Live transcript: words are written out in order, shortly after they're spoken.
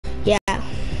Yeah,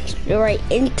 you're right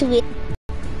into it.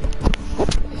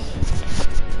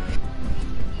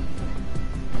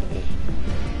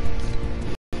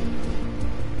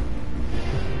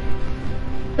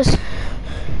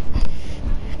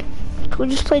 Can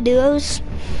we just play duos?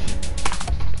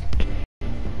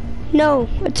 No,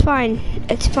 it's fine.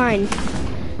 It's fine.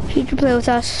 He can play with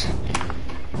us.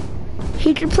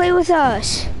 He can play with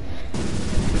us.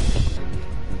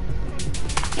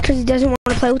 Because he doesn't want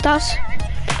to play with us.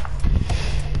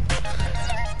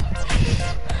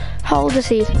 How old is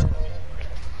he?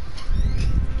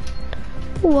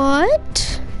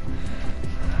 What?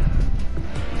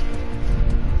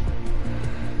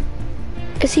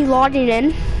 Is he logging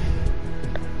in?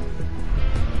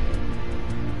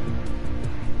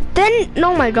 Then,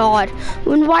 oh my god.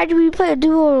 Then why do we play a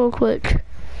duo real quick?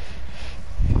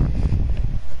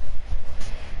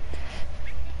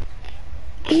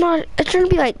 Not, it shouldn't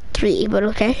be like 3, but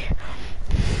okay.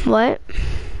 What?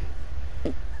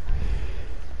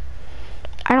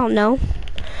 I don't know.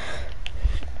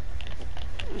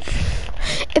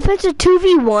 If it's a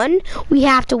 2v1, we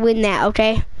have to win that,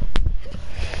 okay?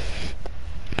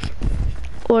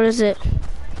 What is it?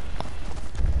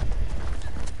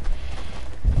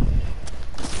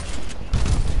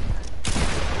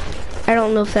 I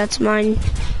don't know if that's mine.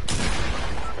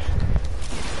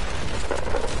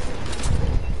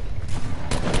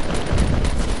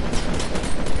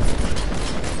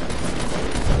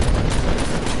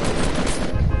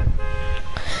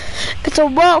 It's a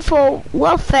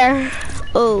welfare.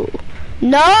 Oh,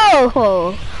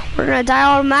 no! We're gonna die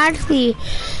automatically.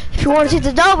 If you want to see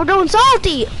the double, don't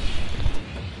salty.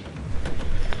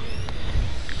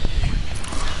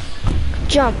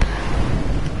 Jump.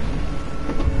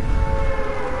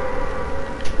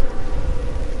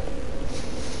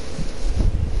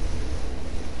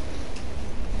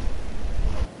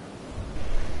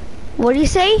 What do you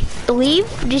say? Leave?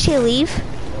 Did you say leave?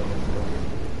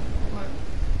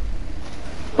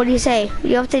 What do you say?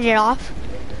 You have to get off?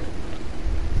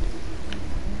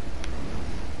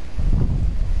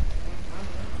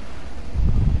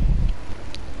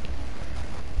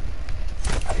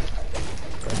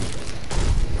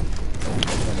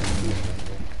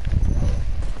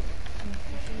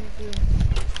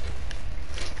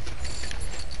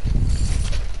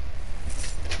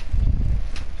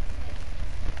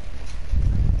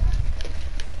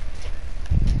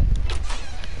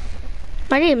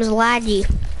 My name is Laggy.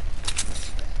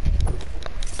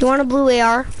 Do you want a blue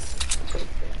AR?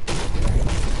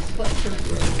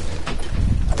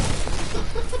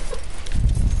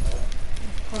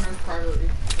 Konnor's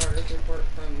progress report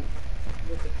from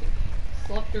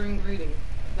slept during grading.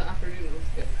 The afternoon was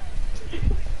good.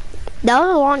 That was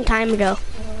a long time ago.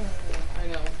 I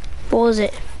know. What was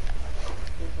it?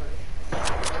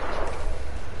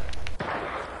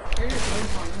 Here's your phone,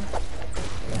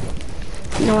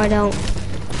 Konnor. No, I don't.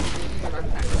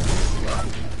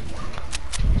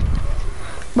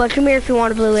 But come here if you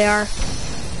want a blue AR.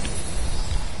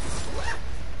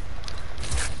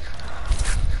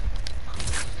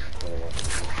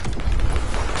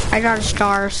 I got a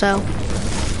star, so.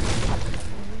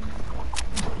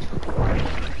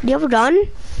 Do you have a gun?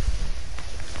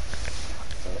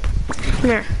 Come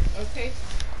here. Okay.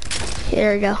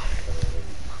 There we go.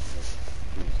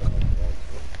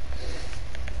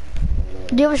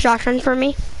 Do you have a shotgun for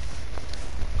me?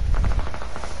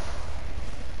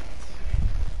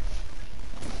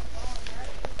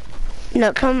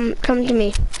 No, come to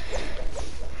me.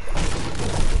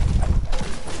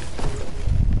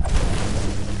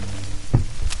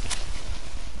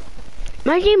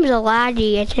 My game is a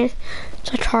laggy, it's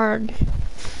such hard.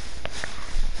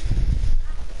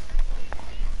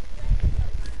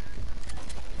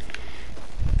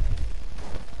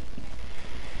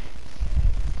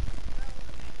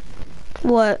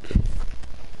 What?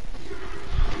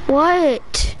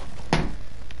 What?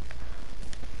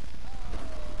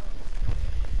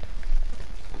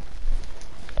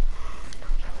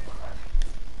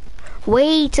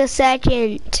 Wait a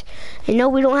second. I know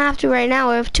we don't have to right now.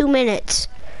 We have 2 minutes.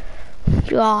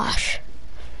 Gosh.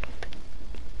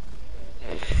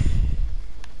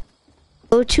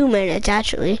 Oh, 2 minutes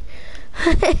actually.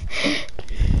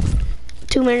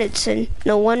 2 minutes and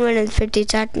no 1 minute and 50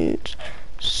 seconds.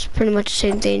 It's pretty much the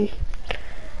same thing.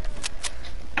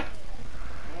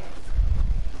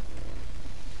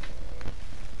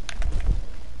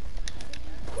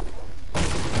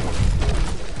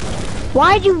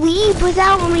 Why'd you leave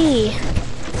without me?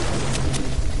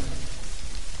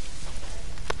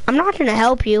 I'm not gonna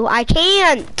help you. I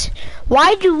can't.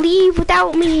 Why'd you leave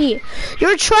without me?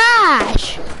 You're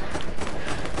trash.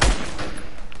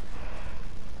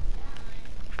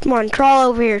 Come on, crawl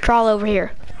over here, crawl over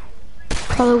here.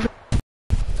 Crawl over.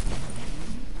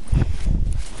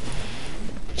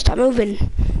 Stop moving.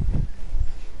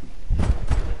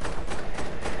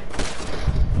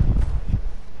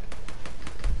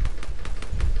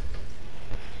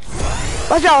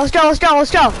 Let's go, let's go, let's go,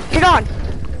 let's go. Get on.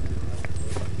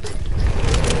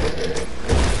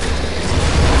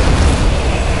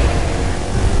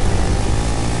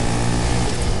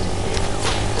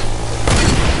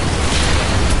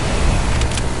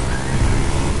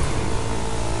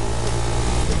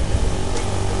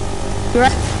 You're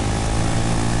right.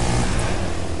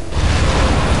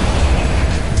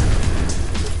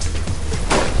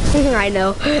 I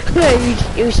know.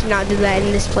 You should not do that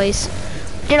in this place.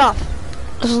 Get off.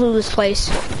 Let's loot this place.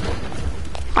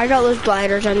 I got those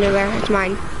gliders under there. It's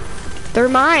mine. They're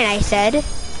mine, I said.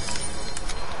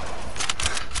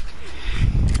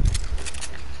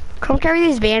 Come carry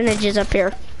these bandages up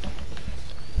here.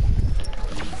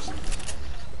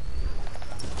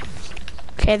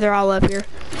 Okay, they're all up here.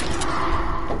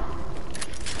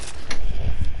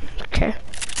 Okay.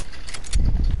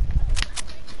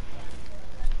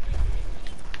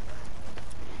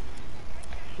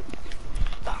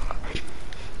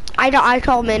 I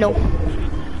call middle.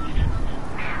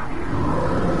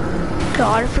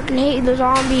 God, I freaking hate the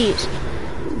zombies.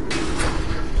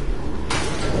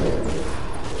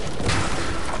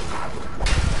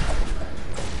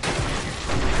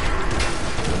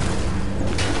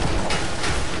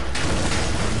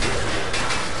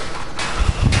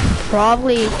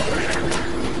 Probably.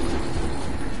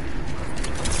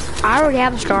 I already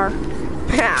have a star.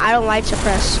 I don't like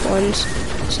suppressed ones,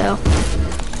 so.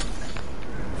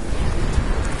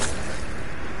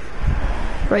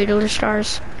 Regular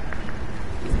stars.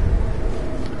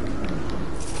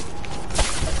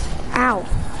 Ow.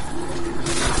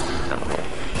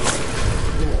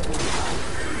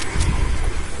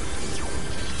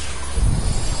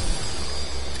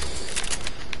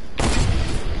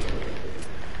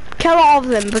 Kill all of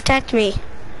them, protect me.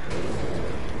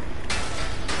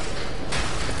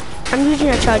 I'm using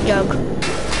a chug jug.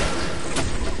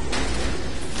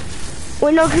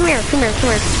 Wait, no, come here, come here, come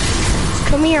here.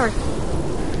 Come here.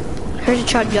 Here's a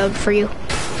chug jug for you.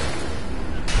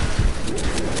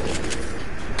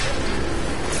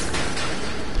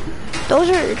 Those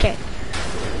are, okay.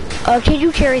 Can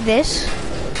you carry this?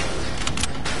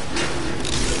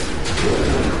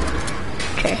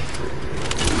 Okay.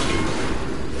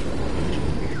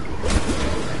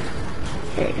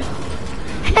 There you go.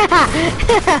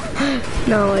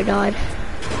 No, I died.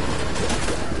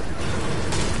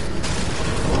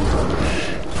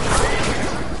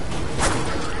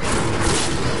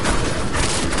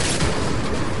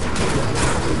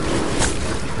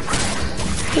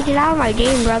 Hey, get out of my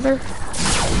game, brother.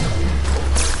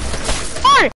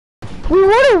 On! We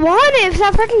would have won if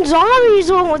that freaking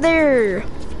zombies over there.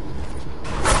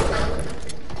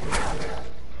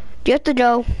 You have to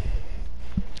go.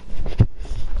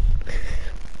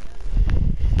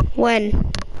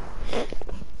 When?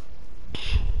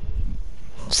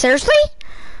 Seriously?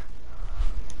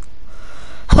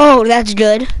 Oh, that's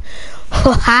good.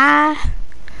 Ha.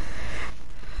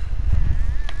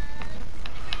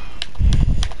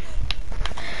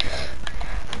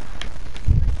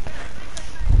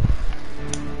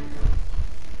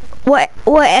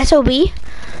 What SOB?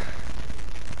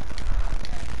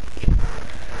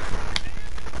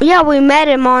 Yeah, we met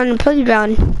him on the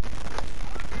playground.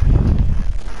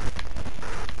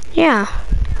 Yeah.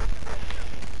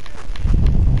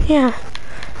 Yeah.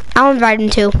 I'll invite him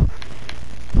too.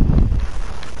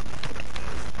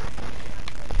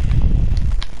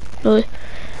 Really?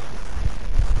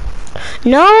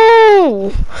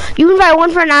 No! You invite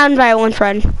one friend, I'll invite one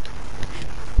friend.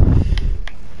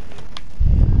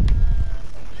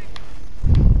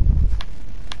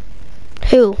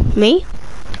 Who? Me?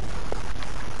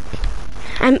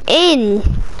 I'm in.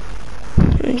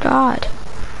 Oh, God.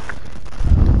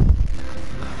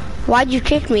 Why'd you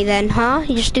kick me then, huh?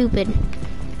 You're stupid.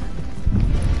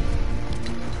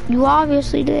 You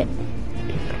obviously did.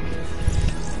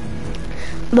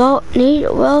 Well, need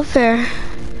welfare.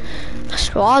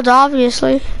 Squads,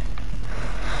 obviously.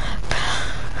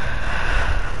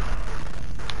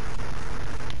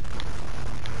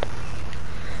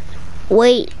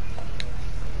 Wait.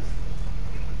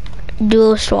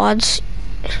 Dual squads.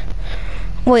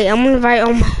 Wait, I'm gonna invite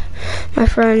all my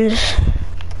friends.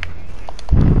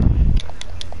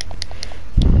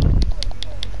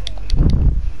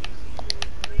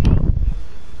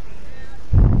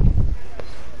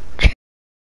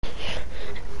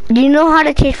 Do you know how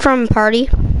to kick from a party?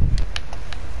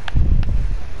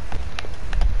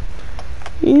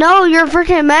 No, you're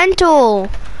freaking mental.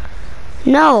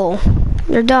 No,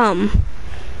 you're dumb.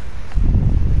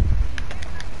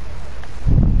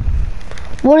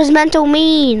 What does mental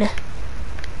mean?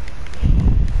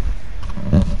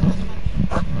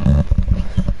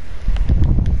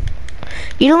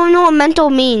 You don't even know what mental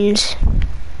means.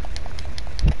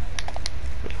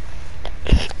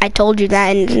 I told you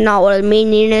that, and it's not what the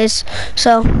meaning is,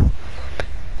 so I'm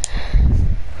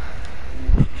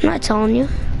not telling you.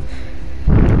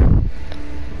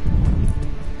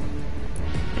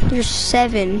 You're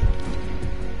 7.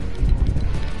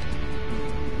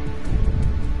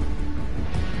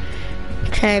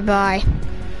 Okay, bye.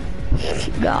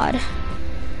 God.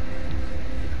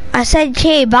 I said,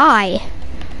 okay, bye.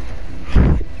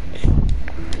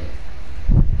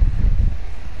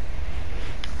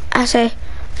 I said,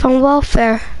 from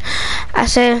welfare. I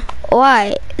said,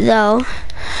 why, though?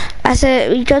 I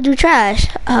said, we go do trash.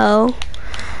 Oh.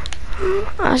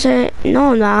 I said,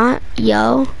 no, I'm not,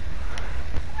 yo.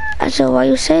 I said, why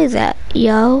you say that,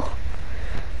 yo?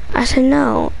 I said,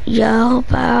 no, yo,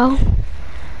 pal.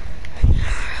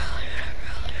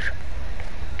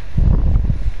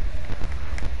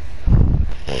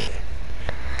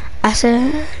 I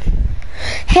said,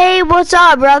 hey, what's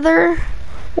up, brother?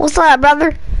 What's up,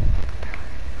 brother?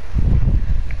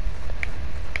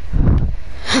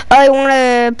 Oh, you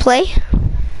wanna play?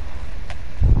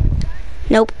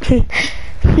 Nope.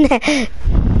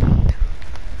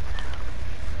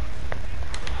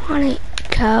 Wanna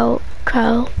go?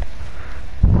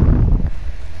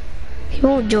 He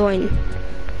won't join.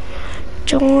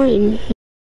 Join.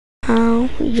 Oh,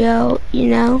 yo, you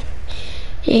know?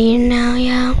 Yeah, you know,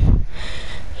 yo.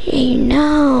 Yeah, you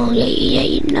know. Yeah,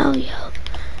 you know, yo.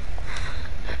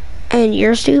 And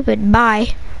you're stupid.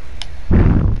 Bye.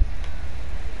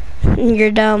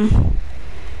 You're dumb.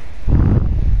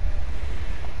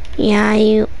 Yeah,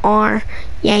 you are.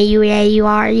 Yeah, you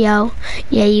are, yo.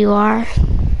 Yeah, you are.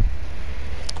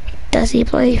 Does he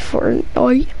play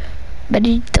Fortnite? But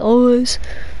he does.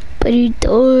 But he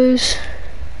does.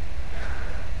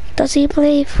 Does he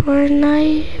play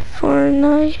Fortnite?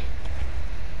 Fortnite?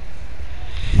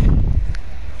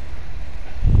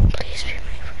 Please be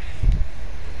my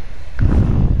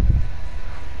friend.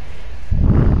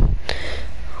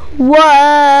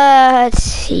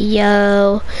 What?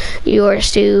 Yo, you're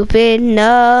stupid.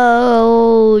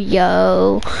 No,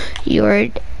 yo, you're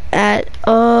at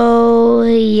oh,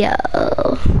 yo.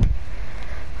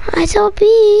 I told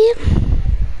B.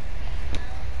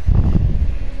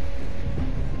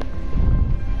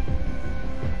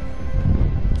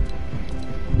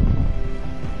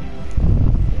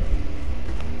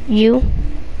 You?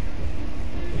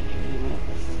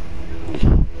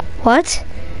 What?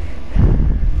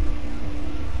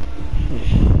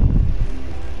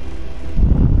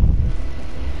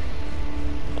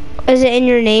 Is it in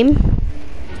your name?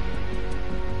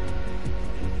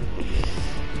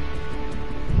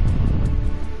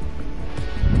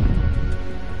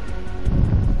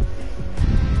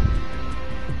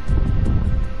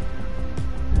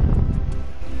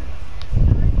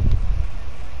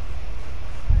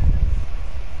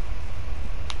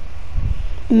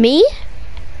 Me?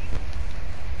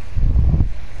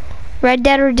 Red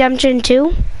Dead Redemption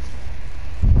 2?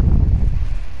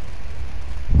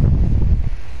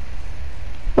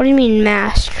 What do you mean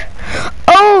mask?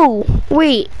 Oh,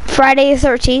 wait, Friday the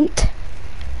 13th?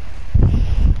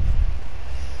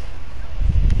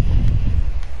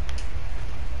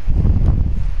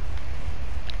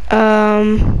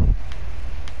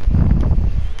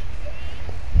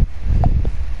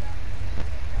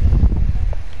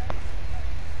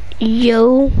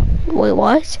 Yo, wait,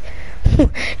 what?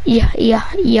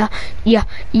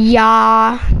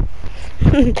 yeah.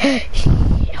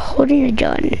 Holding a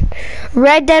gun.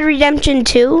 Red Dead Redemption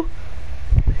 2?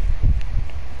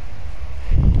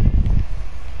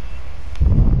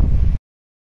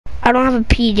 I don't have a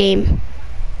P game.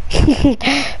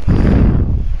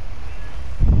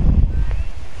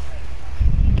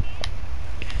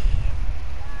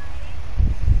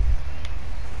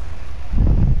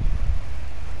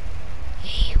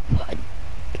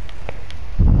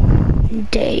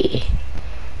 Day.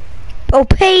 Oh,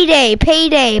 payday.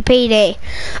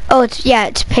 Oh, it's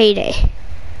payday.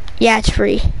 Yeah, it's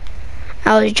free.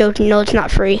 I was joking. No, it's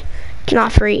not free. It's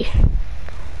not free.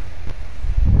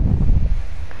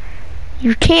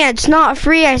 You can't. It's not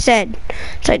free, I said.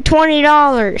 It's like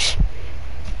 $20.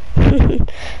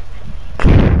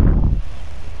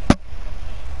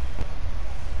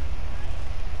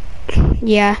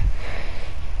 Yeah.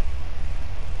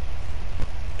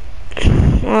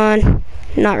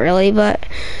 Not really, but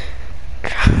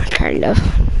kind of.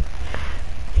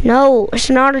 No, it's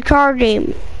not a card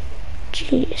game.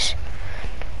 Jeez.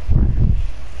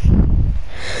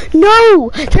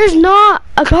 No, there's not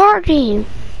a card game.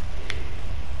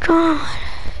 God.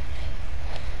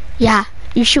 Yeah,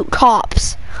 you shoot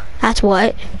cops. That's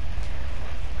what.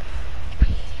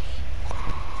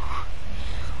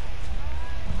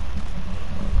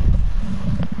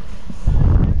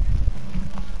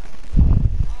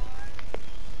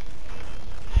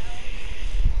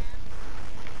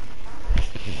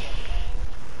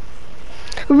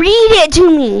 Read it to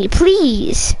me,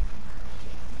 please.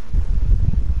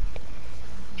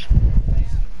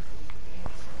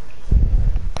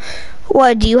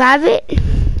 What, do you have it?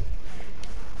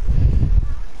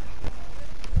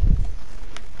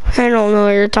 I don't know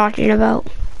what you're talking about.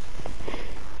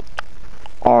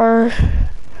 R-E-L.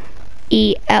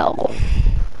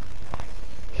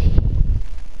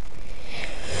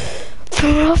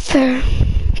 Welfare.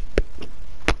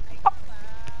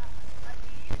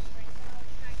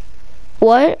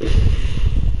 What?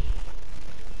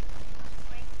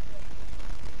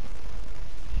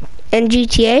 In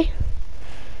GTA?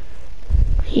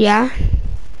 Yeah.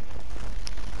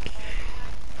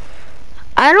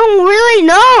 I don't really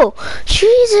know.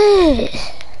 Jesus.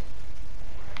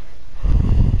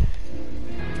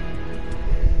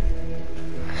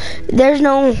 There's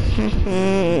no.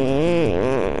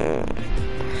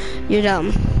 You're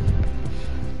dumb.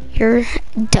 You're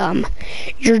dumb.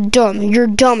 You're dumb. You're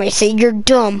dumb. I say you're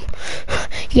dumb.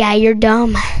 Yeah, you're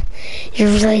dumb. You're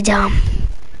really dumb.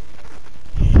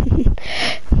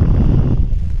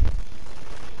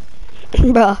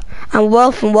 Bruh, I'm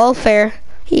wealth and welfare.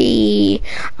 I'm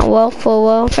wealth of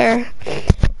welfare.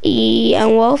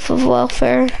 I'm wealth of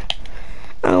welfare.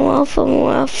 I'm wealth of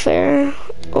welfare.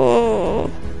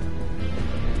 Oh.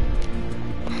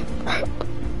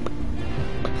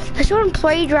 Let's go on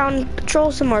playground,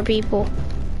 patrol some more people.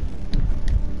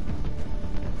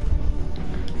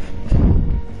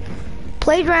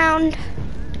 Playground.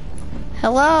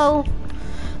 Hello.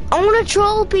 I want to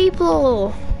troll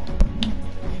people.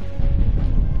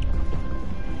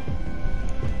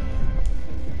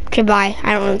 Okay, bye.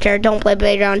 I don't really care. Don't play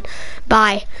playground.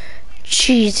 Bye.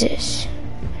 Jesus.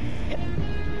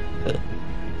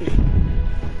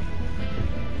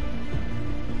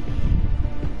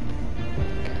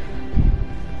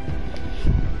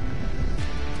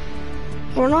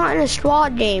 We're not in a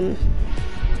squad game.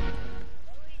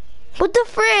 What the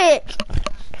frick?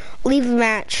 Leave the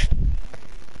match.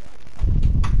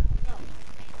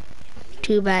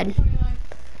 Too bad.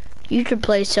 You could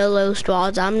play solo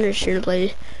squads. I'm just gonna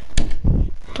play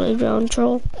playground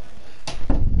troll.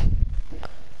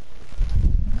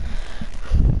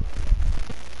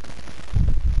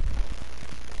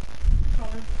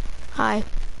 Hi.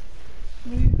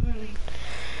 What are you doing?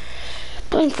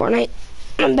 Playing Fortnite.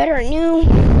 I'm better than you.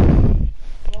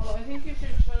 Well, I think you should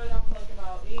shut it off like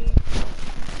about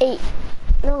 8.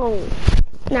 No.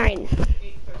 9.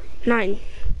 8:30. 9.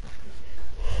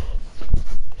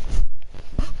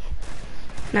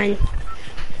 9.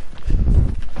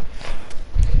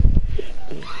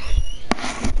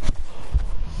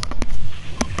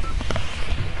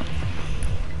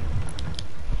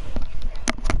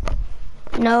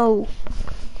 No.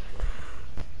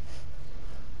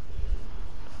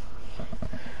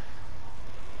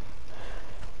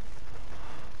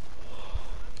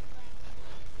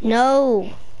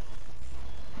 No.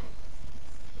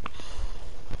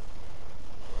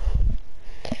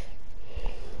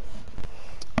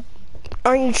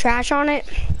 Aren't you trash on it?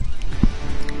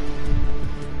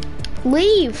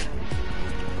 Leave.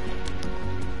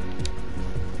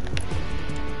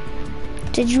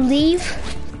 Did you leave?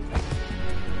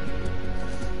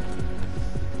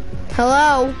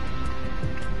 Hello?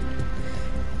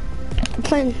 I'm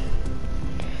playing.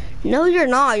 No, you're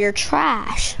not. You're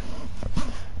trash.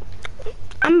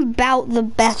 I'm about the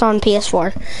best on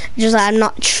PS4. Just that I'm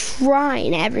not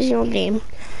trying every single game.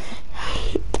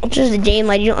 It's just a game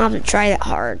like you don't have to try that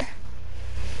hard.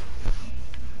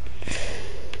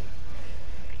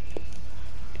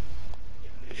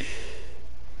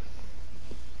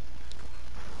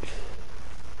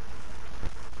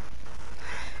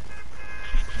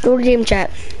 Go to game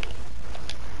chat.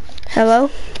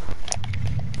 Hello?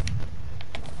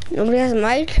 Nobody has a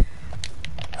mic?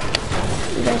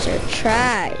 You guys are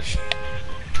trash.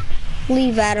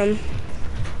 Leave, Adam.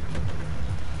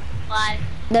 Why?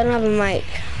 They don't have a mic.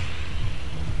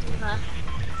 Huh?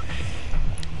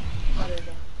 Oh, there you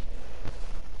go.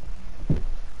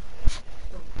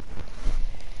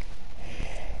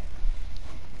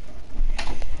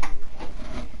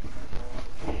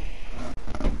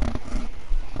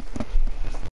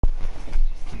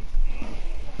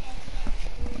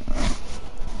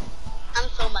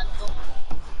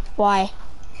 Why?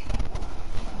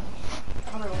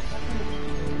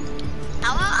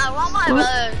 I want my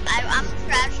brother. I'm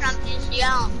trash on PC. I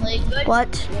don't play good.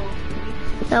 What?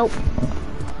 Nope.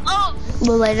 Oh, A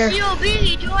little later. COB,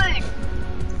 he joined.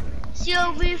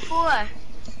 COB 4.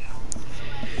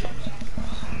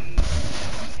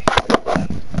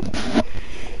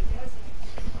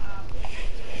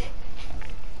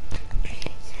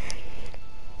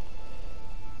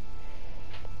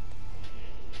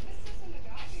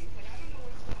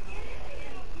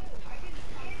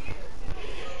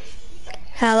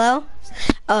 Hello?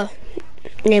 Oh,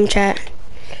 name chat.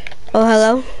 Oh,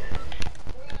 hello?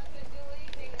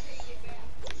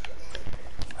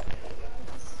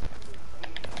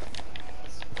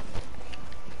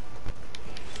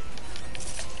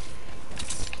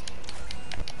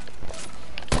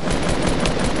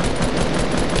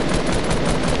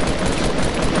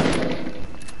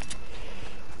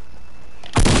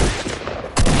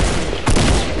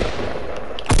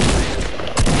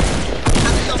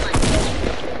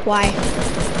 Why?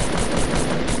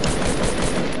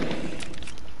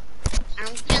 I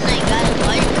don't think I got a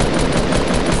like.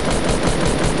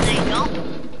 I don't.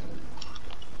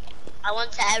 I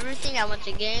went to everything. I went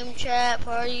to game chat,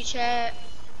 party chat.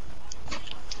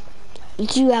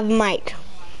 Do you have a mic?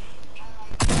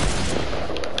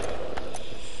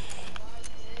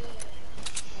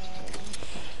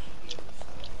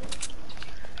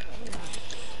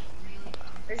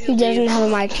 He doesn't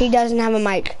have a mic. He doesn't have a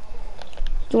mic.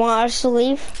 Do you want us to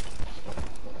leave?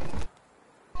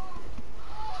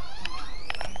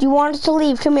 Do you want us to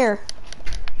leave? Come here.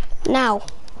 Now.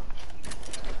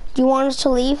 Do you want us to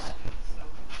leave?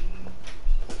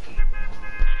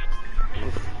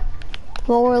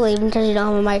 Well, we're leaving because you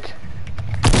don't have a mic.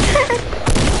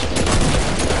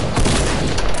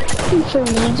 For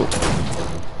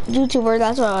YouTuber,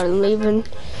 that's why I'm leaving.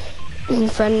 You can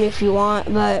friend me if you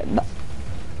want, but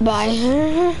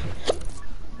bye.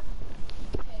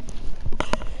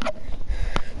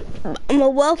 I'm a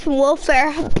wolf in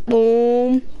welfare.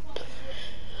 Boom.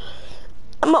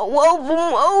 I'm a wolf in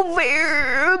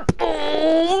welfare.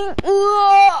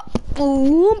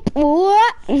 Boom.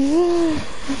 Boom.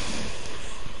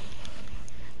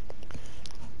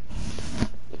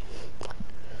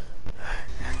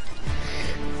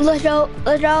 Let's go.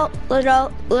 Let's go. Let's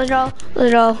go. Let's go.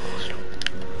 Let's go.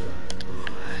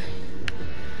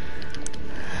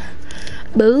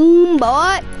 Boom,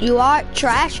 bot. You are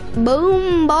trash.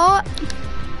 Boom, bot.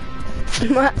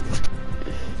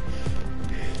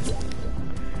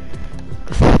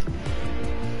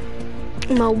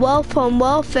 My wealth on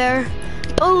welfare.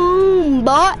 Boom,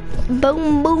 bot.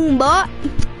 Boom, boom, bot.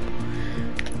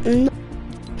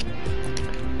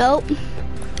 Nope.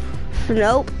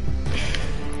 Nope.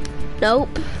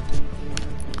 Nope.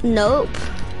 Nope.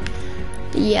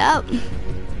 Yep.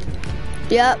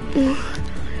 Yep.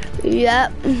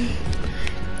 Yep.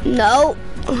 Nope.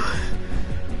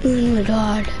 Oh my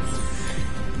god.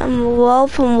 I'm a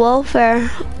wolf from welfare.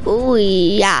 Ooh,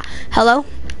 yeah. Hello?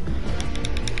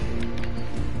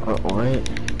 What?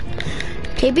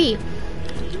 KB.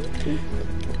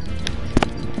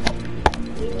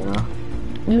 Yeah,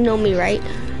 You know me, right?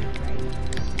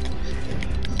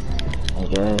 I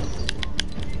guess.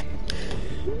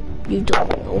 You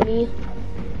don't know me?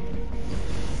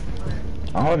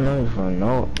 I don't know if I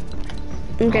know.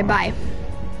 Okay, bye.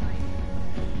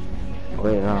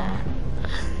 Wait,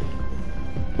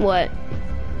 What?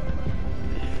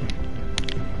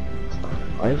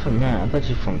 why are you from that? I thought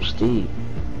you from Steve.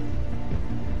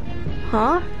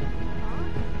 Huh?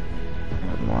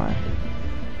 Why?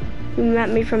 You met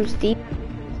me from Steve?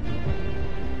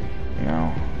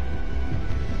 No.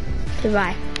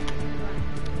 Goodbye.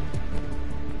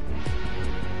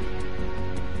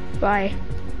 Bye.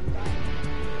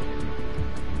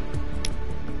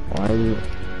 Why are you?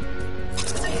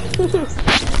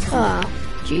 Oh,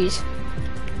 jeez.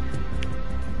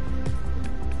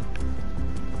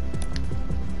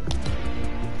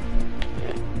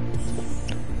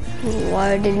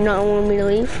 Why did you not want me to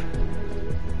leave?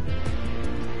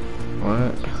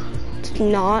 What? Did you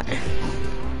not?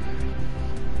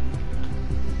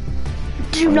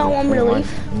 Did you not want me to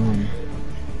leave?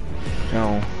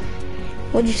 No.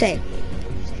 What'd you say?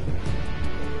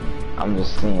 I'm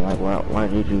just saying, like, why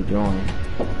did you join?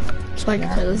 So I could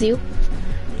play with you?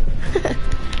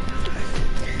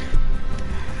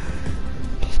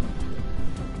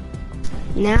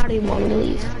 Now do you want me to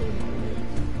leave?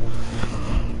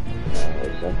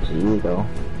 It's up to you, though.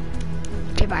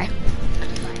 Okay, bye.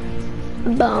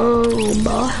 Boom,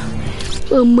 boy.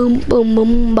 Boom, boom, boom,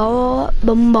 boom, boy.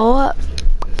 Boom, boy.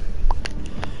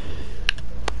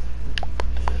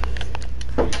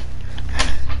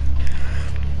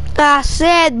 I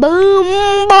said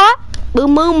boom bot.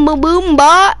 Boom boom boom boom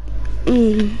bot.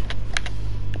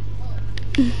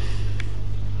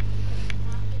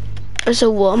 It's a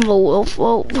wolf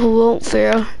won't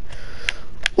fear.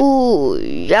 Ooh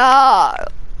yeah.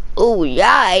 Ooh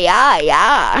yeah yeah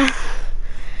yeah.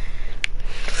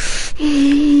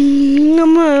 Ooh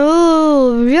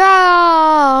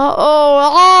yeah.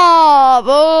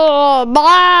 Oh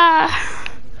blah.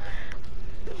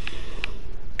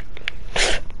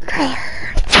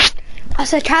 I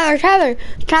said, Tyler,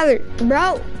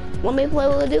 bro, let me play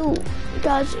with you,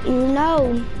 because you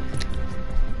know.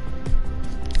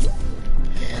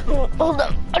 Hold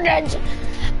up, I'm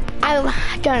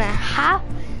gonna have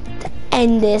to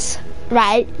end this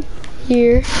right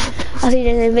here. I'll see you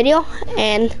in the video,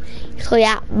 and so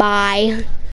yeah, bye.